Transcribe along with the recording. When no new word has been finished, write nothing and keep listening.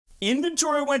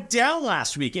Inventory went down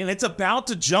last week, and it's about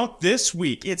to jump this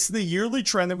week. It's the yearly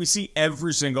trend that we see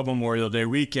every single Memorial Day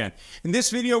weekend. In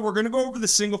this video, we're going to go over the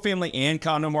single-family and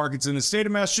condo markets in the state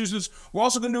of Massachusetts. We're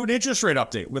also going to do an interest rate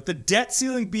update. With the debt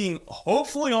ceiling being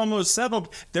hopefully almost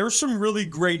settled, there's some really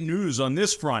great news on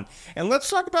this front. And let's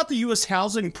talk about the U.S.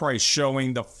 housing price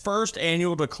showing the first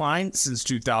annual decline since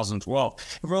 2012.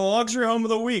 And for the luxury home of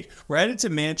the week, we're headed to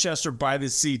Manchester by the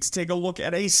Sea to take a look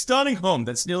at a stunning home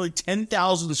that's nearly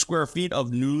 10,000 square feet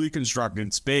of newly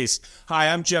constructed space. Hi,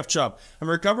 I'm Jeff Chubb. I'm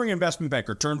a recovering investment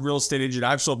banker turned real estate agent.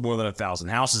 I've sold more than 1,000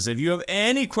 houses. If you have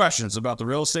any questions about the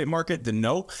real estate market, then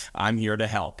know I'm here to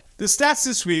help. The stats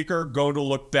this week are going to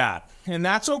look bad, and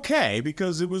that's okay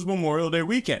because it was Memorial Day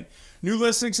weekend. New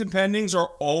listings and pendings are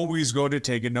always going to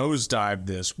take a nosedive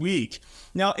this week.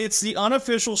 Now, it's the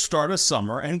unofficial start of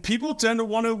summer, and people tend to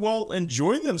want to, well,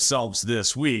 enjoy themselves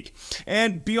this week.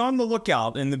 And be on the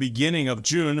lookout in the beginning of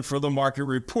June for the market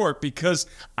report, because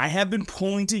I have been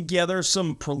pulling together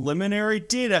some preliminary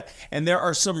data, and there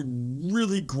are some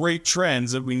really great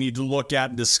trends that we need to look at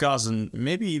and discuss, and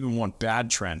maybe even one bad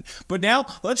trend. But now,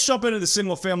 let's jump into the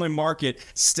single-family market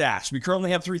stats. We currently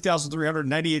have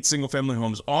 3,398 single-family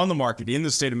homes on the market in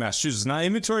the state of Massachusetts. Now,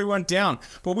 inventory went down,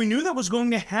 but we knew that was going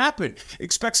to happen.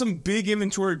 Expect some big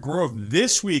inventory growth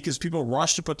this week as people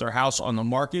rush to put their house on the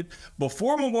market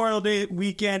before Memorial Day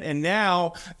weekend, and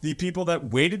now the people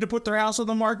that waited to put their house on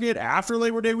the market after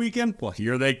Labor Day weekend, well,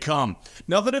 here they come.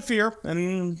 Nothing to fear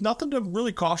and nothing to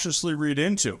really cautiously read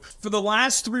into. For the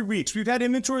last 3 weeks, we've had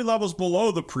inventory levels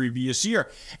below the previous year,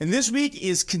 and this week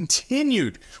is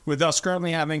continued with us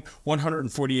currently having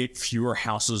 148 fewer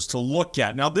houses to look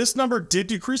at. Now, this number did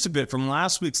decrease a bit from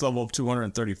last week's level of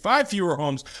 235 fewer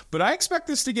homes, but I expect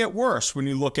this to get worse when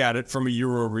you look at it from a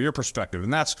year-over-year perspective,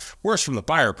 and that's worse from the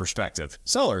buyer perspective.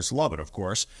 Sellers love it, of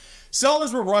course.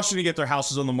 Sellers were rushing to get their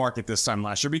houses on the market this time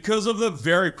last year because of the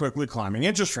very quickly climbing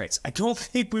interest rates. I don't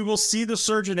think we will see the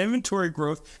surge in inventory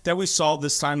growth that we saw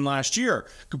this time last year.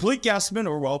 Complete guesstimate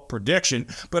or, well, prediction,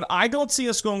 but I don't see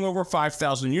us going over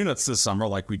 5,000 units this summer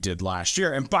like we did last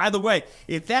year. And by the way,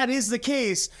 if that is the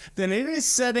case, then it is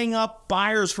setting up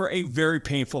buyers for a very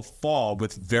painful fall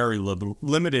with very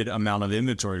limited amount of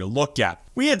inventory to look at.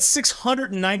 We had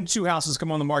 692 houses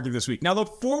come on the market this week. Now, the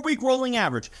 4-week rolling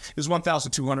average is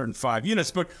 1,205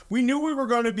 units, but we knew we were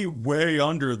going to be way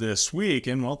under this week,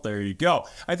 and well, there you go.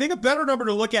 I think a better number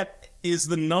to look at is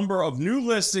the number of new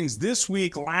listings this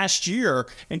week last year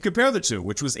and compare the two,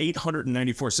 which was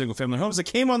 894 single-family homes that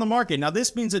came on the market. Now,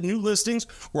 this means that new listings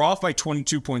were off by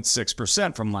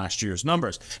 22.6% from last year's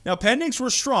numbers. Now, pendings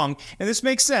were strong, and this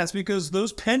makes sense because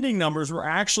those pending numbers were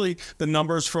actually the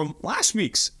numbers from last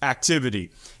week's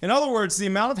activity. In other words, the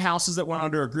amount of houses that went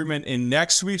under agreement in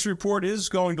next week's report is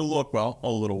going to look, well, a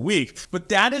little weak, but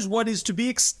that is what is to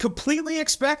be completely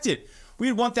expected. We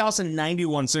had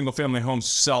 1,091 single-family homes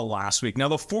sell last week. Now,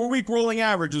 the 4-week rolling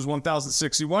average is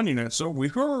 1,061 units, so we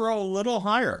were a little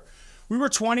higher. We were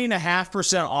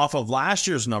 20.5% off of last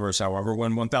year's numbers, however,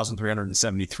 when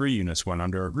 1,373 units went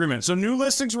under agreement. So new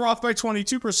listings were off by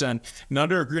 22%, and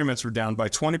under agreements were down by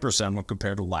 20% when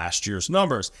compared to last year's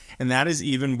numbers. And that is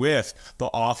even with the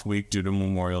off week due to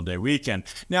Memorial Day weekend.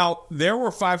 Now, there were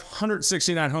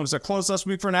 569 homes that closed last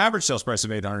week for an average sales price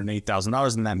of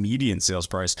 $808,000 and that median sales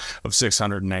price of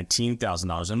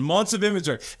 $619,000. And months of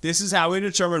inventory. This is how we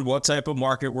determine what type of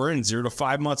market we're in. 0 to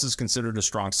 5 months is considered a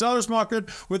strong seller's market,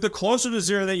 with the closer to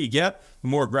zero that you get, the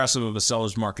more aggressive of a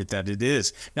seller's market that it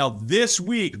is. Now, this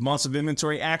week, months of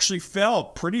inventory actually fell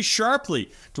pretty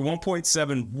sharply to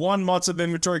 1.71 months of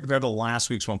inventory compared to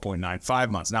last week's 1.95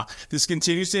 months. Now, this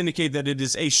continues to indicate that it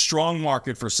is a strong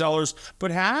market for sellers, but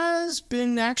has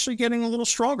been actually getting a little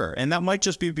stronger, and that might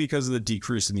just be because of the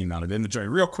decrease in the amount of inventory.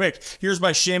 Real quick, here's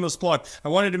my shameless plug. I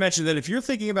wanted to mention that if you're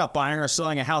thinking about buying or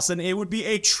selling a house, then it would be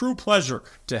a true pleasure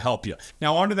to help you.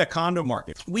 Now, on to the condo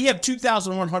market. We have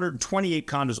 2,128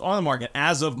 condos on the market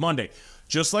as of Monday.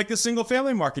 Just like the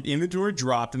single-family market, inventory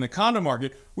dropped in the condo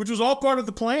market, which was all part of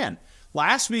the plan.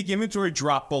 Last week, inventory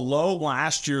dropped below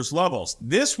last year's levels.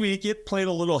 This week, it played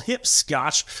a little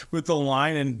hip-scotch with the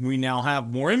line, and we now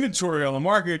have more inventory on the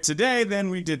market today than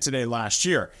we did today last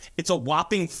year. It's a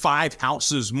whopping 5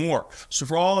 houses more. So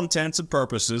for all intents and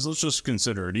purposes, let's just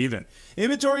consider it even.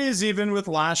 Inventory is even with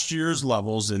last year's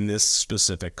levels in this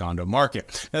specific condo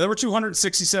market. Now, there were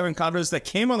 267 condos that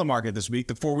came on the market this week.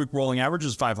 The 4-week rolling average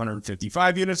is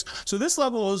 555 units, so this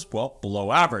level is, well,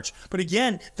 below average. But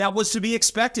again, that was to be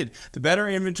expected. The better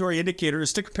inventory indicator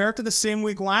is to compare it to the same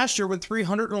week last year when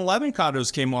 311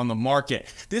 condos came on the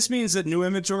market. This means that new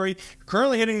inventory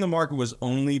currently hitting the market was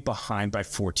only behind by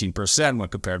 14% when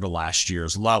compared to last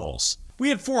year's levels. We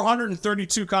had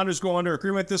 432 condos go under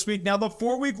agreement this week. Now, the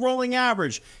 4-week rolling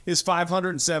average is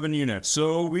 507 units.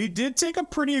 So we did take a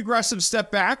pretty aggressive step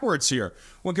backwards here.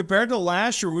 When compared to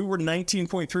last year, we were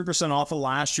 19.3% off of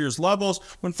last year's levels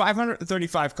when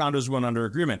 535 condos went under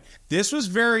agreement. This was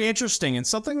very interesting and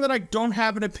something that I don't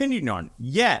have an opinion on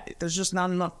yet. There's just not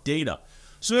enough data.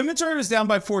 So inventory was down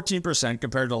by 14%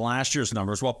 compared to last year's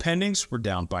numbers, while pendings were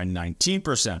down by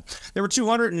 19%. There were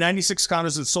 296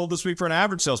 condos that sold this week for an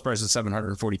average sales price of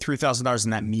 $743,000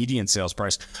 and that median sales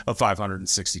price of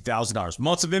 $560,000.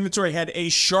 Months of inventory had a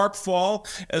sharp fall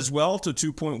as well to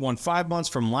 2.15 months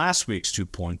from last week's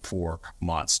 2.4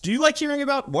 months. Do you like hearing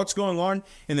about what's going on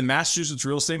in the Massachusetts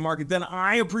real estate market? Then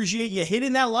I appreciate you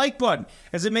hitting that like button,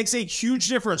 as it makes a huge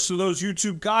difference to those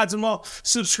YouTube gods, and while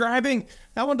subscribing,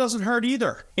 that one doesn't hurt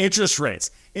either. Interest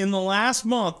rates. In the last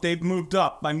month, they've moved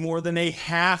up by more than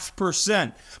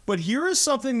 0.5%. But here is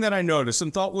something that I noticed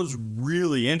and thought was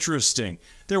really interesting.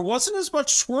 There wasn't as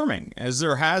much squirming as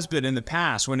there has been in the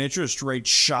past when interest rates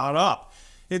shot up.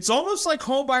 It's almost like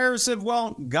home buyers have,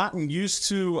 well, gotten used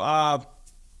to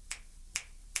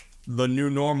the new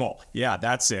normal. Yeah,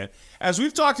 that's it. As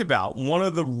we've talked about, one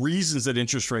of the reasons that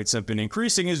interest rates have been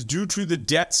increasing is due to the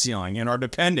debt ceiling and our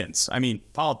dependents. I mean,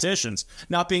 politicians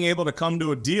not being able to come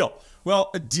to a deal.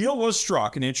 Well, a deal was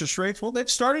struck and interest rates, well, they've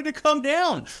started to come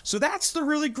down. So that's the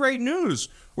really great news.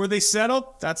 Where they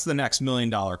settle, that's the next $1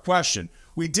 million question.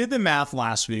 We did the math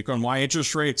last week on why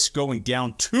interest rates going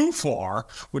down too far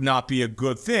would not be a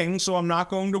good thing, so I'm not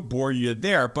going to bore you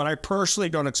there, but I personally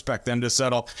don't expect them to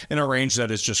settle in a range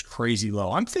that is just crazy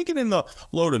low. I'm thinking in the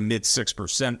low to mid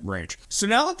 6% range. So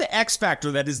now that the X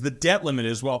factor, that is the debt limit,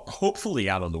 is, well, hopefully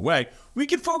out of the way, we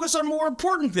can focus on more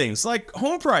important things like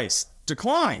home price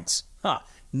declines.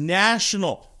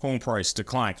 National home price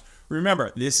declines.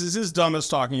 Remember, this is as dumb as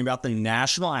talking about the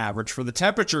national average for the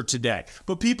temperature today.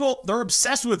 But people, they're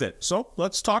obsessed with it. So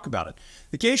let's talk about it.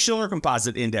 The Case-Shiller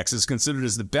Composite Index is considered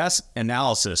as the best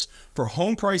analysis for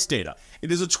home price data.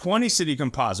 It is a 20-city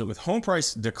composite with home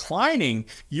price declining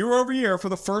year over year for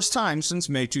the first time since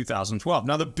May 2012.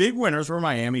 Now, the big winners were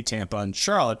Miami, Tampa, and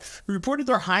Charlotte, who reported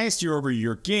their highest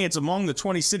year-over-year gains among the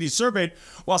 20 cities surveyed,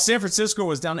 while San Francisco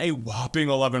was down a whopping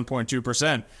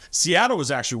 11.2%. Seattle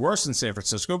was actually worse than San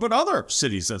Francisco, but other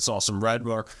cities that saw some red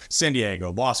were San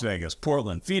Diego, Las Vegas,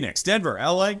 Portland, Phoenix, Denver,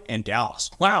 LA, and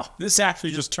Dallas. Wow, this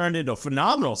actually just turned into a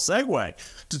phenomenal segue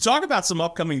to talk about some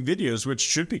upcoming videos which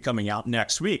should be coming out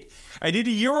next week. I did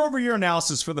a year-over-year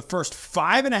analysis for the first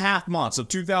 5.5 months of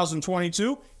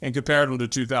 2022 and compared them to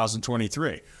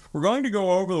 2023. We're going to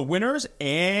go over the winners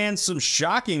and some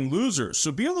shocking losers,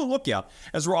 so be on the lookout,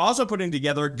 as we're also putting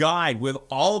together a guide with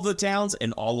all of the towns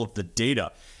and all of the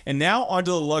data. And now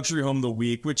onto the luxury home of the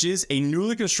week, which is a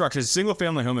newly constructed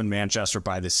single-family home in Manchester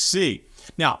by the Sea.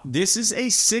 Now, this is a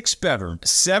 6-bedroom,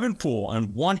 7-pool, and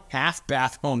 1.5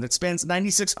 bath home that spans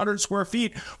 9,600 square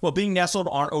feet while being nestled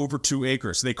on over 2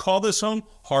 acres. They call this home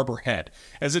Harbor Head,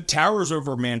 as it towers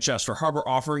over Manchester Harbor,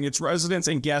 offering its residents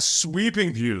and guests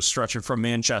sweeping views stretching from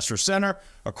Manchester Center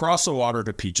across the water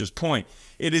to Peaches Point.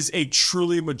 It is a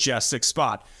truly majestic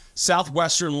spot.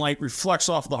 Southwestern light reflects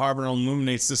off the harbor and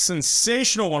illuminates the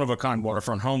sensational one-of-a-kind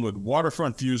waterfront home with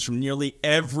waterfront views from nearly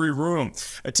every room.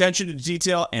 Attention to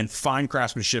detail and fine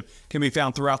craftsmanship can be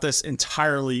found throughout this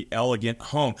entirely elegant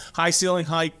home. High ceiling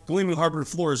height, gleaming hardwood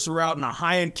floors throughout, and a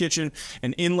high-end kitchen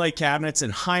and inlay cabinets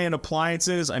and high-end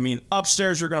appliances. I mean,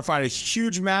 upstairs you're going to find a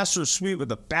huge master suite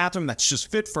with a bathroom that's just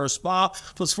fit for a spa,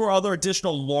 plus 4 other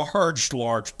additional large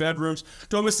bedrooms.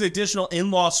 Don't miss the additional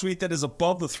in-law suite that is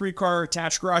above the 3-car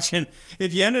attached garage. And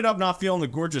if you ended up not feeling the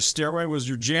gorgeous stairway was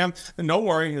your jam, then don't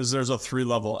worry, as there's a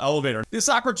 3-level elevator. This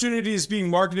opportunity is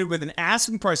being marketed with an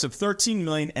asking price of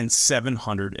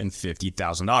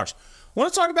 $13,750,000.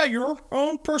 Want to talk about your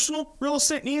own personal real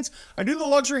estate needs? I do the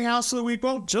luxury house of the week,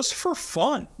 well, just for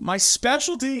fun. My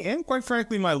specialty, and quite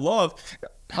frankly, my love,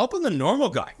 helping the normal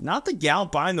guy, not the gal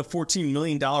buying the $14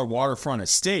 million waterfront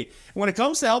estate. And when it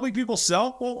comes to helping people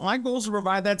sell, well, my goal is to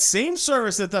provide that same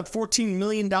service that $14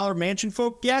 million mansion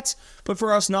folk gets, but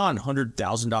for us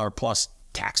non-$100,000 plus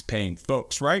tax-paying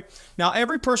folks, right? Now,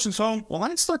 every person's home, well,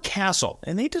 that's their castle,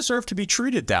 and they deserve to be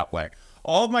treated that way.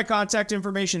 All of my contact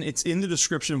information, it's in the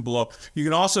description below. You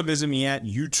can also visit me at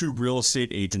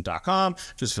youtuberealestateagent.com.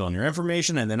 Just fill in your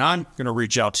information, and then I'm going to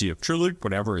reach out to you. Truly,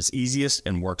 whatever is easiest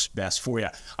and works best for you.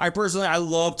 I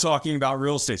love talking about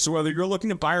real estate. So whether you're looking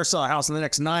to buy or sell a house in the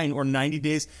next 9 or 90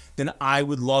 days, then I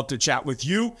would love to chat with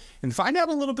you and find out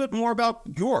a little bit more about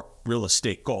your real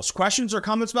estate goals. Questions or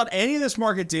comments about any of this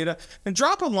market data, then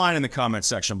drop a line in the comment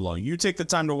section below. You take the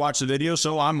time to watch the video,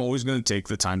 so I'm always going to take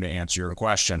the time to answer your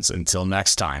questions. Until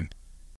next time.